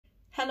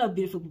Hello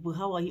beautiful people,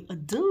 how are you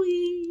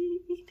doing?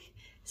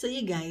 So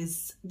you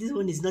guys, this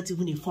one is not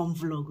even a fun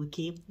vlog,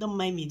 okay? Don't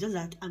mind me, just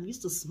that I'm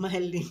used to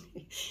smiling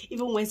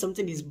even when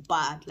something is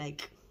bad.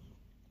 Like,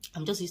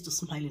 I'm just used to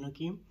smiling,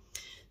 okay?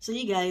 So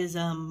you guys,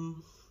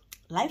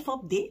 life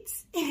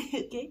updates.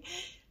 Okay,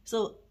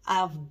 so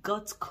I've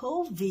got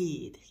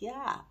COVID.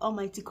 Yeah,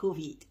 almighty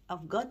COVID,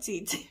 I've got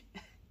it.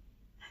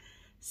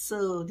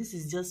 So this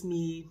is just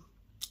me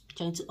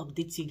trying to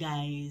update you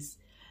guys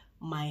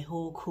my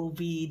whole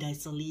COVID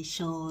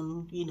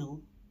isolation, you know,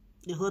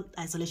 the whole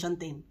isolation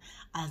thing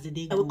as the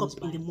day goes by. I woke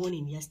up in the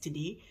morning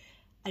yesterday.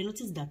 I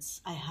noticed that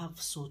I have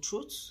sore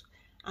throat,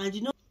 and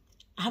you know,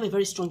 I have a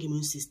very strong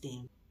immune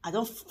system. I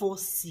don't fall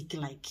sick.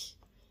 Like,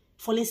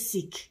 falling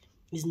sick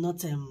is not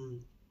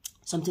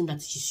something that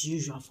is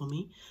usual for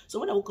me.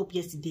 So when I woke up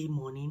yesterday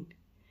morning,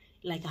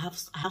 like I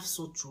have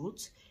sore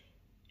throat,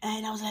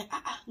 and I was like,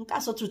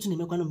 sore throat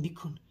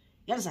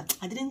yes,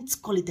 I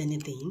didn't call it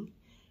anything.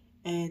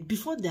 And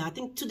before that, I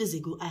think 2 days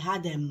ago, I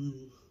had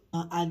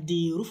at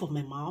the roof of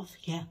my mouth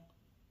here,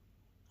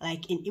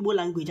 like in Igbo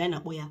language, I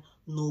know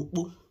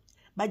no.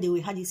 By the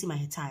way, how do you see my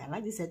attire? I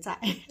like this attire.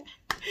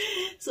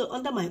 So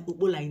under my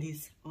ubo like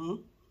this,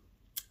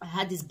 I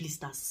had these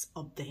blisters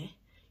up there.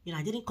 You know,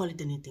 I didn't call it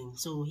anything.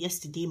 So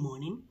yesterday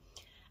morning,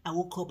 I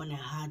woke up and I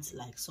had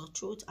like sore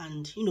throat,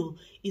 and you know,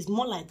 it's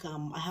more like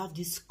I have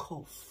this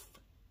cough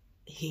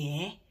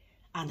here.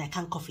 And I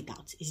can't cough it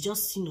out. It's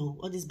just, you know,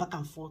 all this back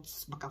and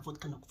forth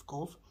kind of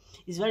cough.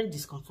 It's very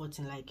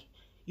discomforting. Like,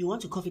 you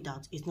want to cough it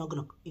out, it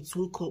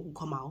won't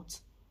come out.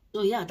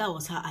 So yeah, that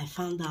was how I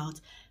found out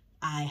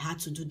I had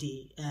to do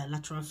the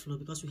lateral flow,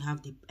 because we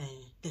have the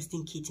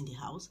testing kit in the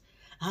house.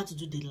 I had to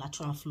do the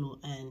lateral flow,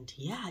 and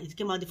yeah, it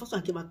came out. The first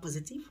one came out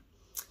positive,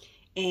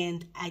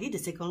 and I did the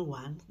second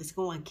one. The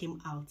second one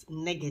came out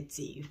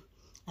negative.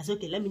 I said,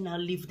 okay, let me now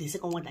leave the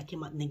second one that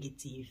came out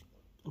negative.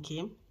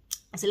 Okay.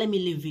 I said, let me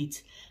leave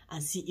it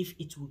and see if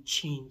it will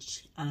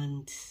change.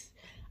 And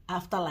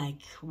after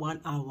like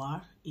 1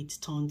 hour, it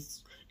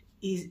turns,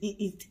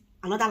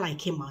 another line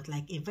came out,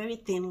 like a very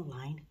thin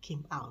line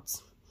came out.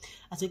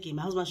 I said, okay,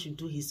 my husband should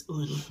do his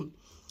own.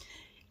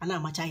 And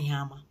I'm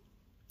a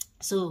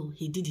So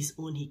he did his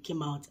own, he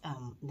came out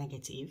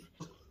negative.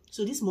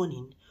 So this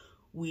morning,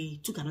 we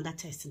took another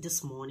test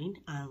this morning,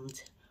 and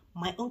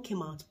my own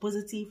came out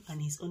positive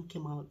and his own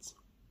came out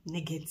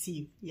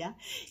negative. Yeah,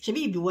 should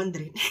you be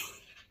wondering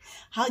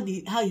how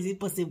is it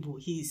possible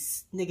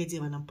he's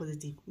negative and I'm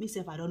positive?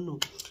 Myself, I don't know.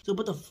 So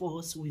both of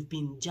us, we've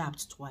been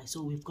jabbed twice,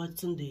 so we've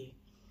gotten the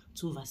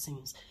 2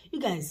 vaccines. You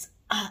guys,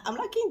 I'm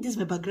liking this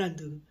my background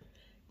though.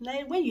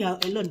 Like when you are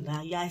alone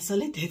now, you're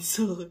isolated.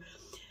 So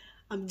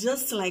I'm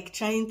just like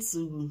trying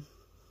to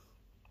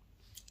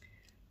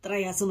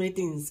try out so many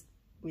things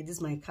with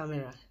this my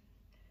camera.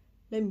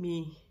 Let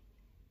me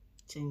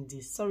change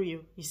this. Sorry,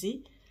 you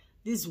see,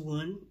 this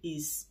one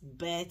is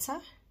better.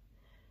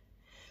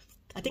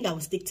 I think I will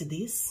stick to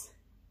this.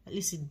 At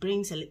least it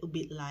brings a little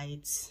bit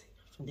light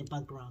from the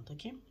background,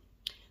 okay?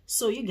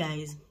 So you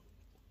guys,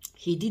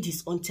 he did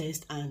his own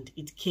test and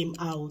it came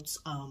out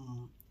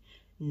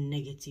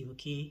negative,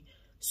 okay?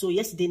 So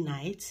yesterday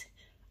night,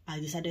 I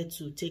decided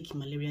to take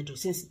malaria drug,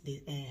 since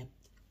the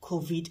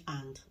COVID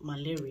and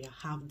malaria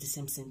have the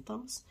same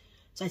symptoms.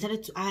 So I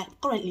decided to,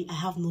 currently I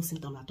have no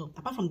symptom at all.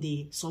 Apart from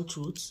the sore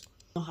throat,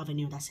 I don't have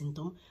any other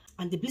symptom.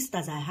 And the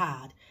blisters I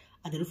had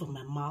at the roof of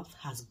my mouth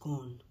has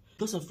gone.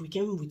 Because of, we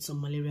came with some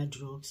malaria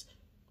drugs,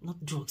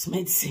 not drugs,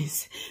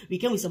 medicines. We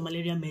came with some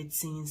malaria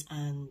medicines,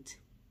 and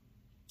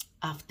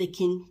I've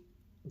taken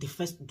the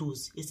first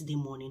dose yesterday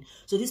morning.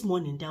 So this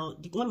morning,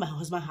 when my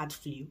husband had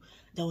flu,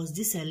 there was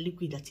this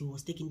liquid that he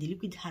was taking. The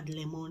liquid had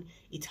lemon,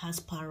 it has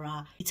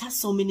para, it has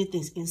so many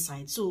things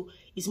inside. So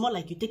it's more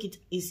like you take it,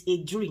 it's a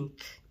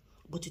drink,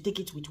 but you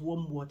take it with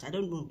warm water. I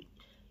don't know.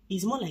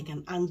 It's more like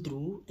an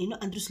Andrew, you know,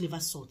 Andrew's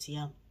liver salt,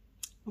 yeah.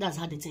 That's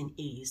how the thing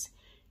is.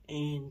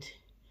 And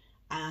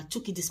I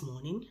took it this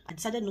morning. I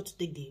decided not to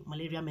take the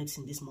malaria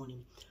medicine this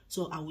morning.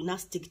 So I will now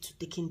stick to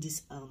taking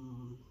this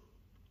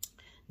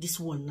this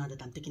one now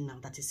that I'm taking now,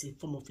 that is a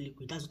form of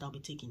liquid. That's what I'll be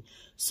taking.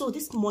 So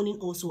this morning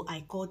also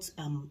I called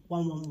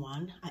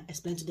 111. I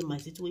explained to them my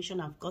situation.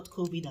 I've got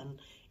COVID, and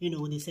you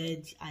know, they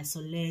said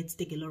isolate,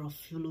 take a lot of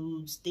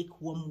fluids, take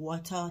warm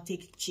water,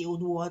 take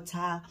chilled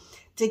water,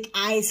 take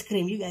ice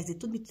cream. You guys, they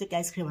told me to take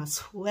ice cream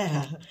as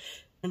well.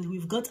 And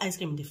we've got ice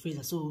cream in the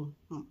freezer, so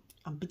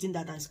I'm putting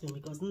that ice cream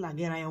because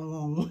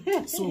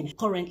so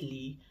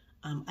currently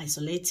I'm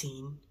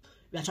isolating.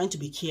 We are trying to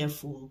be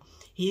careful.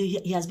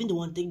 He has been the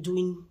one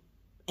doing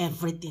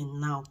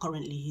everything now.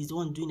 Currently he's the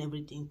one doing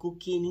everything,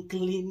 cooking,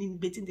 cleaning,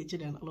 bathing the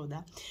children, all of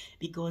that,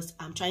 because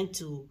I'm trying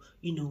to,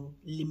 you know,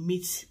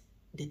 limit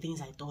the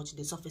things I touch,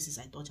 the surfaces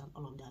I touch, and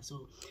all of that.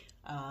 So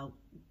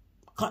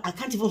I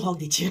can't even hug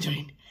the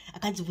children, I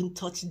can't even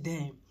touch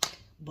them,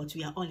 but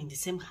we are all in the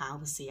same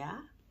house, yeah.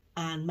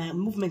 And my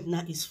movement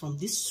now is from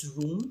this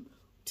room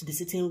to the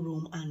sitting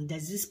room, and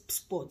there's this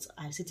spot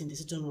I sit in the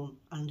sitting room,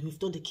 and we've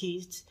told the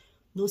kids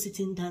no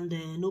sitting down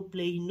there, no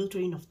playing, no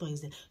throwing of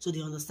toys there. So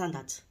they understand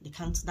that they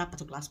can't, that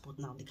particular spot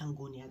now, they can't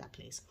go near that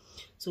place.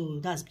 So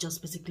that's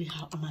just basically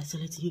how I'm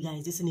isolating you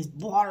guys. This thing is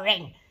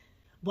boring.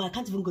 But I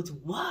can't even go to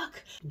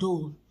work.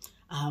 Though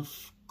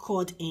I've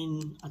called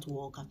in at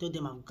work. I told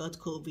them I've got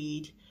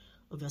COVID.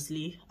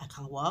 Obviously, I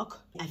can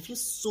work. I feel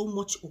so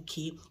much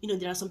okay. You know,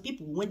 there are some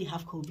people, when they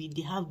have COVID,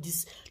 they have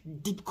this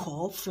deep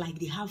cough, like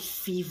they have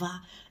fever,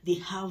 they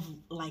have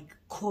like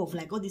cough,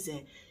 like all this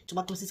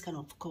tuberculosis kind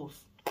of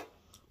cough.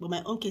 But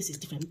my own case is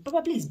different.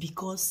 Probably it's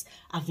because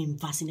I've been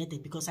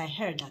vaccinated, because I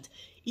heard that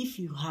if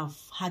you have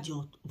had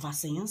your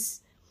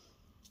vaccines,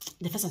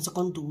 the first and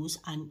second dose,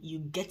 and you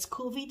get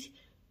COVID,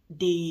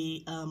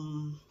 the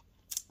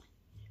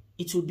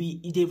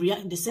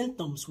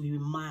symptoms will be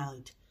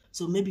mild.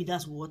 So maybe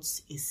that's what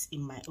is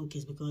in my own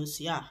case, because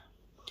yeah,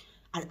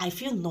 I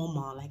feel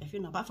normal. Like I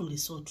feel, apart from the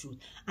sore throat.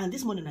 And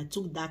this morning I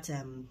took that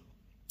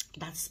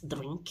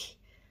drink,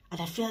 and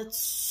I felt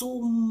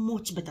so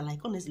much better. Like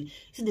honestly,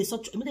 see the sore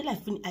throat,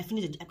 immediately I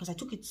finished it, because I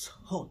took it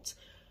hot.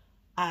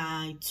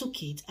 I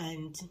took it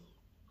and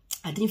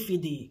I didn't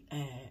feel the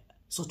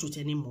sore throat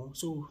anymore.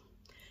 So,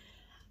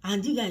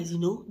 and you guys, you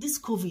know, this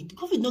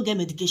COVID no get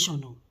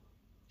medication, no.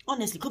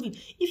 Honestly, COVID,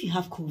 if you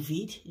have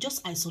COVID,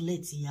 just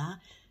isolate, yeah.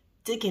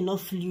 Take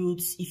enough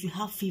fluids. If you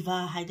have fever,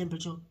 high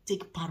temperature,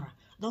 take para.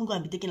 Don't go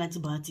and be taking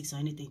antibiotics or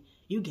anything.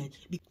 You get,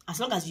 as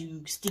long as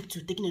you stick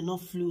to taking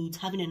enough fluids,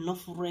 having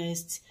enough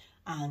rest,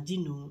 and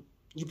you know,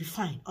 you'll be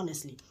fine,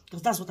 honestly.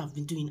 Because that's what I've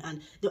been doing.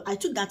 And I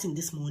took that in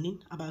this morning,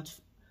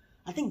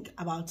 I think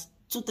about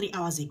 2-3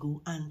 hours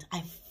ago, and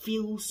I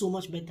feel so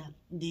much better.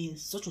 The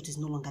sore throat is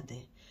no longer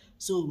there.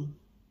 So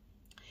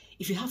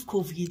if you have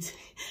COVID,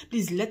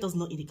 please let us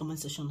know in the comment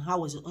section. How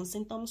was your own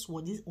symptoms?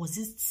 Was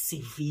this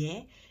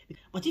severe?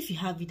 But if you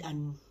have it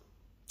and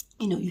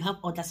you know you have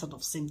other sort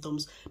of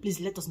symptoms, please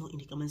let us know in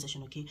the comment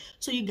section, okay?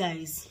 So you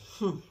guys,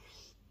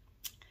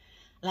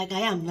 like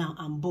I am now,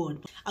 I'm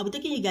bored. I'll be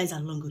taking you guys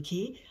along,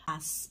 okay,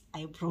 as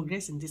I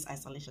progress in this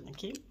isolation,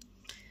 okay?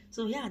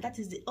 So yeah, that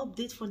is the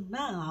update for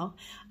now.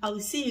 I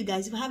will see you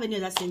guys. If you have any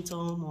other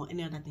symptom or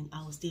any other thing,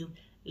 I will still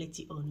let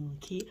you all know,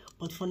 okay?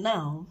 But for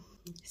now,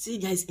 see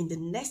you guys in the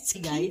next. Hey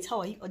guys,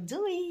 how are you all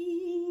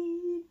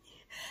doing?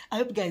 I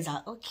hope you guys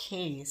are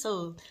okay.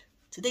 So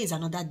today is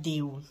another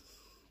day,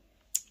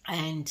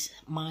 and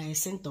my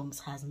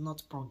symptoms has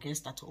not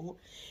progressed at all.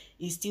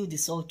 It's still the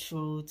sore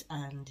throat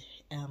and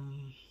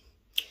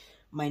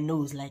my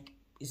nose, like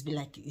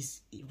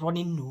it's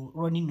running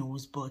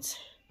nose,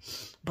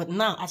 but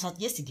now, as of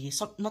yesterday,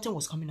 nothing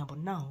was coming out, but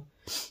now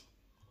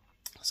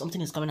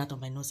something is coming out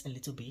of my nose a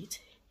little bit,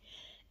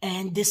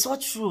 and the sore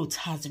throat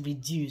has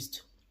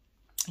reduced.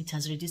 It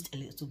has reduced a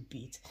little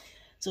bit.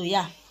 So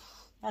yeah,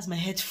 that's my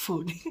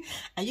headphone.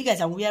 And you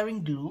guys are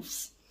wearing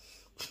gloves,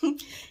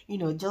 you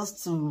know,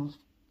 just to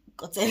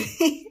cut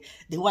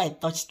the way I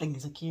touch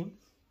things, okay?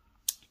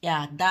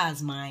 Yeah,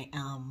 that's my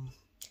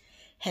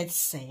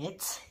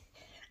headset,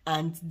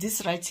 and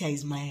this right here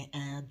is my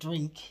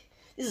drink.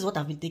 This is what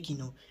I've been taking.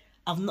 No,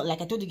 I've not,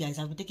 like I told you guys,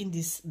 I've been taking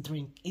this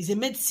drink. It's a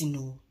medicine.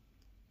 No,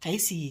 can you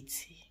see it?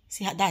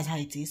 See how, that's how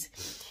it is.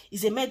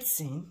 It's a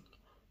medicine.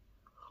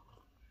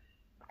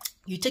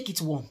 You take it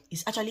warm.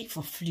 It's actually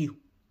for flu,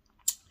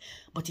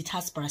 but it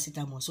has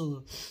paracetamol.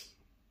 So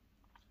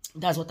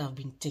that's what I've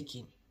been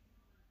taking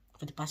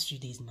for the past few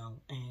days now.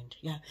 And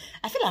yeah,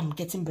 I feel I'm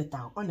getting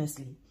better,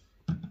 honestly,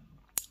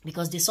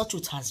 because the sore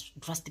throat has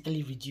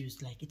drastically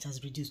reduced. Like it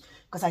has reduced,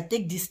 because I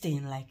take this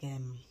thing like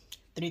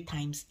 3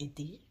 times a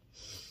day.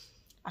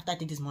 After I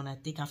take this morning, I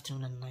take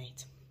afternoon and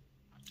night,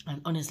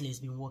 and honestly, it's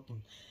been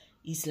working.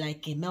 It's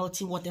like a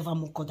melting whatever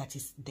mucus that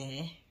is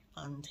there,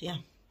 and yeah.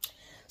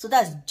 So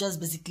that's just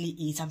basically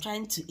it. I'm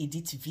trying to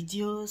edit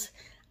videos.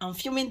 I'm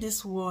filming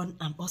this one.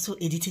 I'm also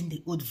editing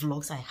the old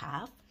vlogs I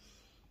have,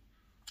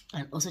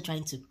 and also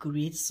trying to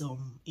create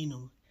some, you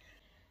know,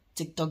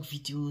 TikTok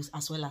videos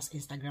as well as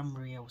Instagram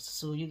reels.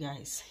 So you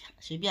guys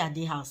should be at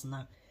the house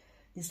now.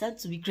 It's time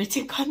to be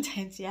creating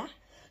content, yeah,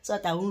 so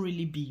that I won't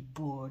really be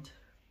bored.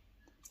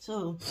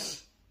 So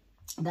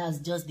that's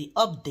just the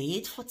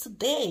update for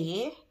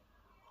today.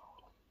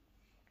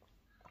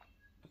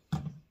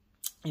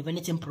 If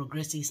anything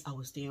progresses, I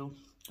will still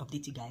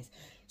update you guys.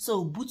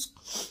 So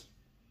boots,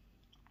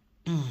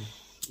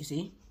 you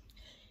see,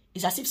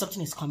 it's as if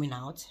something is coming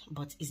out,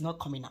 but it's not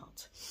coming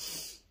out.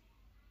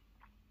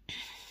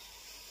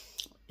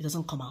 It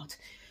doesn't come out.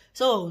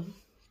 So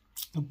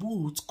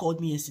Boots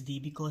called me yesterday,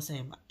 because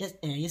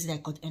yesterday I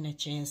called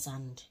NHS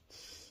and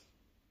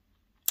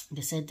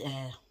they said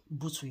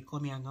Boots will call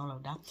me and all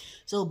of that.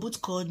 So Boots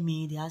called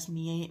me. They asked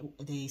me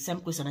the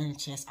same question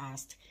NHS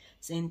asked.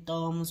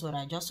 Symptoms, where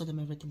I just told them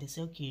everything. They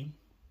say okay.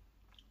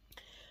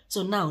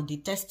 So now the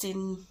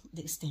testing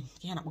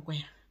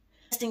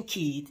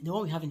kit, the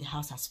one we have in the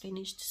house, has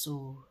finished.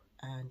 So,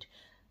 and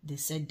they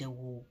said they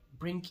will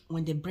bring,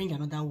 when they bring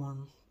another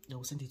one, they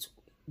will send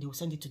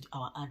it to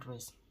our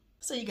address.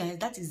 So you guys,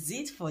 that is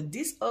it for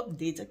this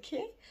update,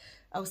 okay?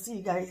 I'll see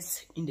you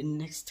guys in the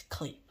next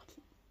clip.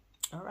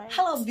 All right.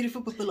 Hello,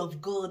 beautiful people of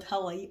God.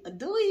 How are you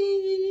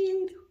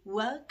doing?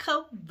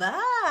 Welcome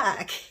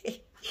back.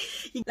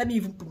 Let me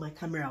even put my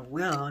camera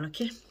well,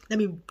 okay? Let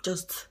me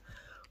just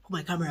put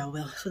my camera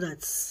well so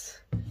that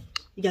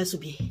you guys will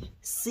be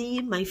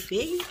seeing my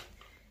face.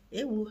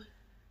 Ew.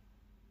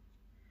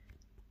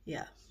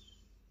 Yeah.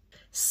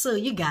 So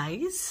you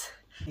guys,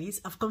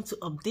 I've come to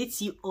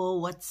update you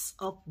all what's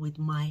up with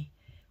my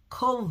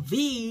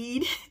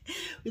COVID,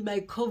 with my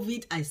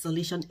COVID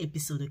isolation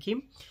episode, okay?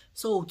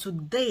 So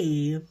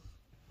today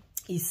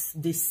is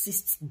the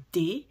 6th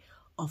day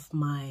of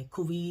my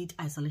COVID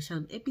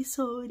isolation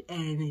episode,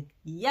 and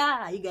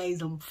yeah, you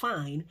guys, I'm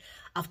fine.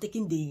 I've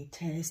taken the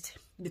test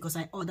because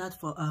I ordered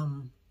for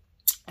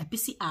a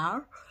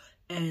PCR,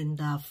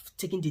 and I've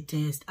taken the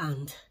test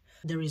and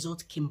the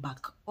result came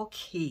back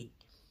okay.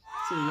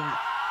 So yeah,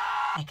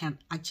 I can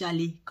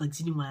actually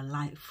continue my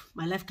life.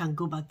 My life can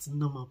go back to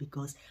normal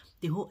because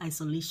the whole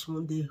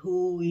isolation, the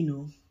whole, you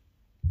know,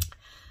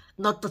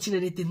 not touching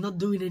anything, not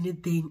doing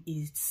anything,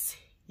 it's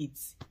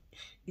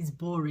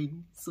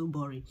boring, so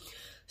boring.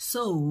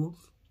 So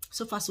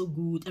far so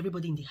good.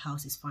 Everybody in the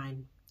house is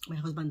fine. My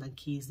husband and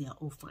kids, they are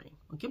all fine,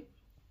 okay?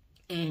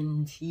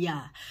 And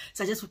yeah,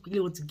 so I just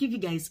really want to give you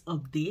guys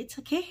updates,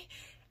 okay?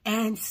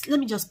 And let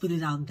me just put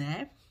it out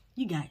there,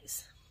 you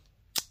guys,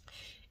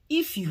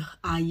 if you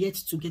are yet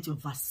to get your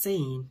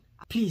vaccine,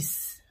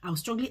 please, I would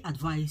strongly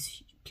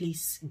advise,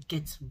 please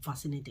get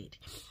vaccinated,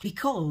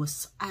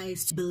 because I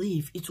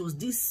believe it was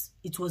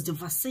the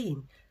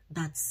vaccine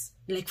that's,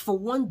 like, for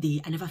one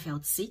day I never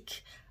felt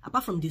sick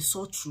apart from the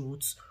sore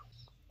throat.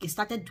 It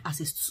started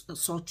as a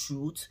sore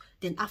throat,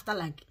 then after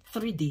like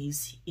 3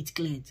 days it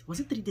cleared. Was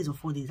it 3 days or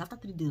 4 days? After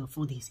 3 days or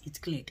 4 days it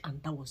cleared,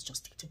 and that was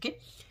just it, okay?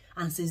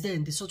 And since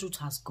then the sore throat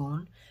has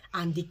gone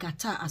and the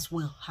catarrh as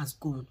well has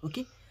gone,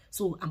 okay?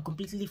 So I'm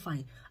completely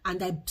fine,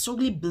 and I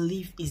strongly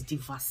believe it's the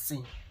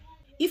vaccine.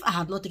 If I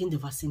had not taken the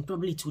vaccine,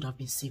 probably it would have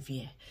been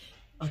severe,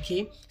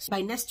 okay? So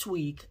by next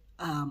week,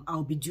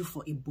 I'll be due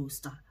for a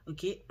booster,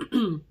 okay?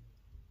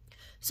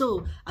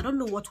 So I don't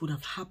know what would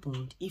have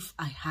happened if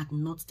I had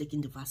not taken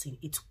the vaccine.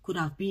 It could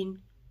have been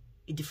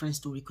a different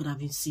story. It could have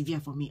been severe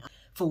for me.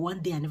 For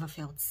one day, I never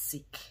felt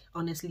sick.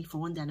 Honestly, for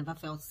one day, I never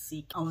felt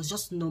sick. I was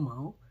just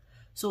normal.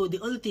 So the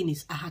only thing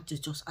is I had to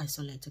just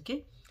isolate,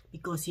 okay?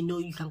 Because, you know,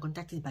 you can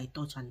contact it by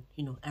touch and,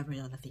 you know, every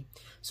other thing.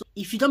 So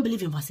if you don't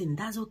believe in vaccine,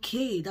 that's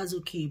okay,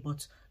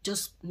 but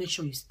just make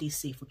sure you stay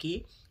safe,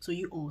 okay? So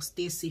you all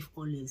stay safe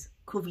always.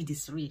 COVID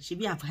is real.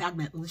 Maybe I've had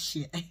my own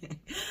share.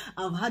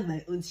 I've had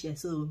my own share,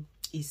 so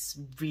it's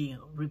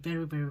real,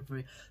 very, very,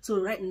 very.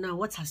 So right now,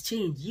 what has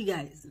changed, you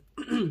guys?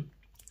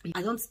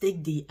 I don't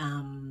take the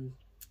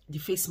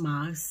face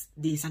masks,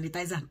 the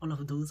sanitizer, and all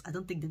of those. I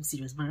don't take them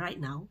serious, but right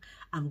now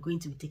I'm going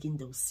to be taking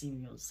those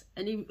serious.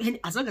 And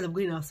as long as I'm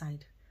going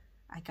outside,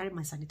 I carry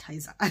my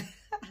sanitizer.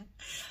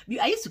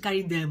 I used to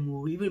carry them,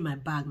 even in my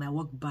bag, my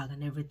work bag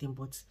and everything,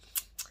 but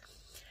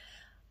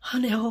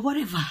honey,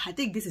 whatever. I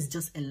think this is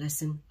just a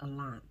lesson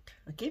learned,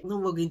 okay? No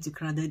more going to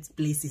crowded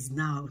places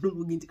now. No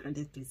more going to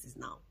crowded places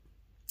now.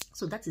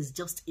 So that is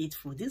just it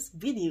for this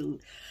video.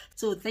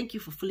 So thank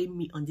you for following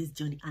me on this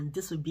journey, and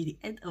this will be the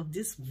end of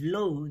this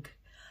vlog,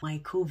 my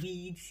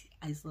COVID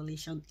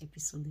isolation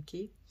episode,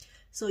 okay?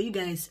 So you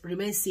guys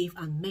remain safe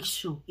and make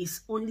sure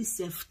it's only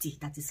safety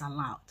that is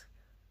allowed.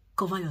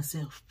 Cover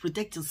yourself,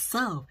 protect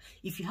yourself.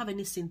 If you have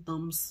any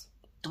symptoms,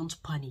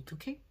 don't panic,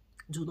 okay?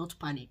 Do not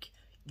panic.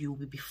 You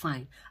will be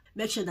fine.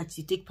 Make sure that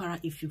you take para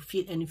if you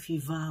feel any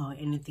fever or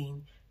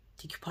anything.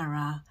 Take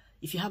para.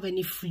 If you have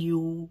any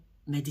flu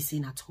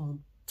medicine at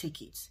home,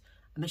 take it.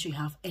 And make sure you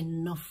have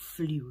enough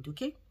fluid,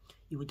 okay?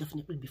 You will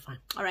definitely be fine.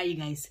 All right, you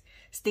guys,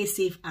 stay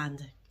safe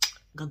and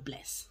God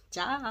bless.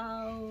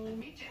 Ciao.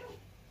 Me too.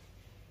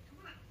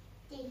 Come on.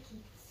 Thank you.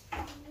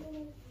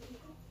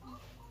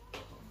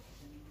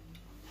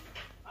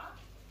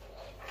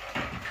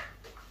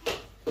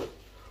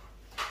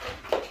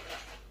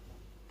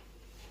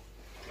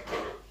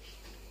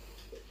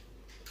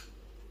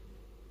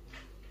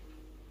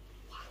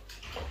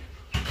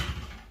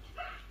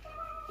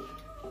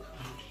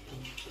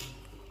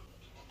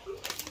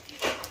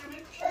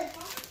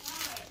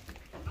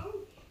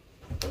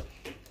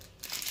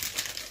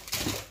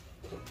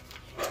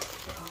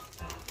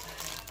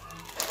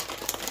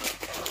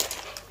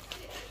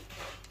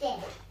 There.